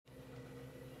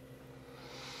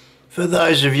For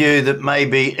those of you that may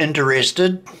be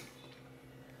interested,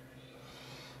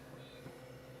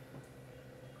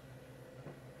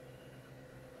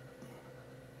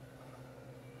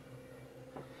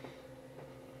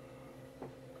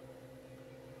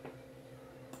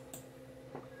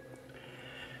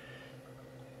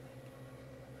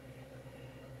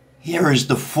 here is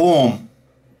the form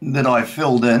that I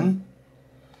filled in.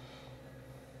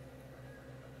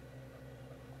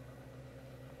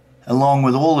 Along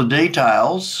with all the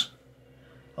details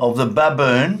of the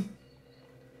baboon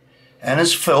and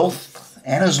his filth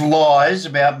and his lies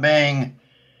about being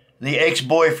the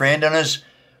ex-boyfriend and his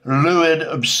lewd,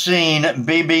 obscene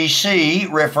BBC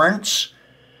reference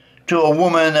to a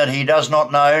woman that he does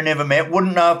not know, never met,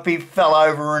 wouldn't know if he fell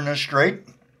over in the street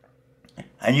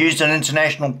and used an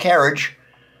international carriage,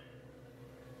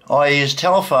 i.e. his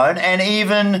telephone, and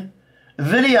even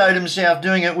videoed himself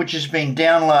doing it, which has been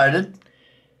downloaded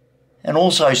and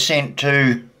also sent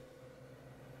to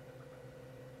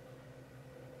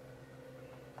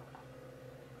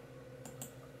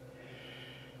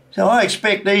so I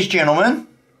expect these gentlemen,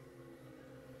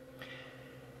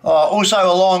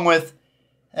 also along with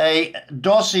a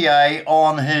dossier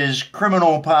on his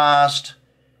criminal past,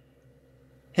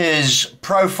 his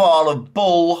profile of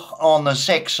bull on the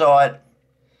sex site,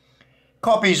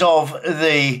 copies of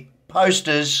the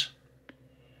posters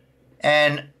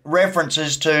and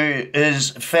references to his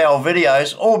foul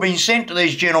videos, all been sent to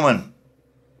these gentlemen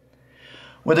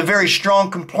with a very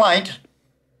strong complaint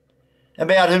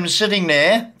about him sitting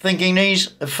there thinking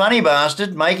he's a funny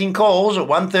bastard making calls at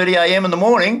 1:30 a.m. in the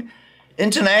morning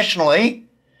internationally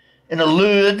in a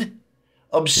lewd,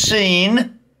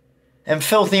 obscene and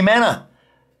filthy manner.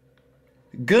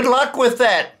 Good luck with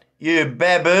that, you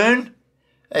baboon.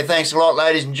 Hey, thanks a lot,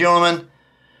 ladies and gentlemen.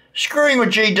 Screwing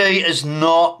with GD is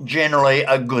not generally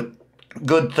a good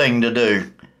thing to do.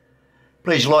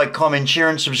 Please like, comment, share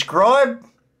and subscribe.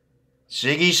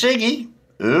 Siggy, siggy.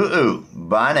 Ooh, ooh.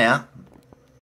 Bye now.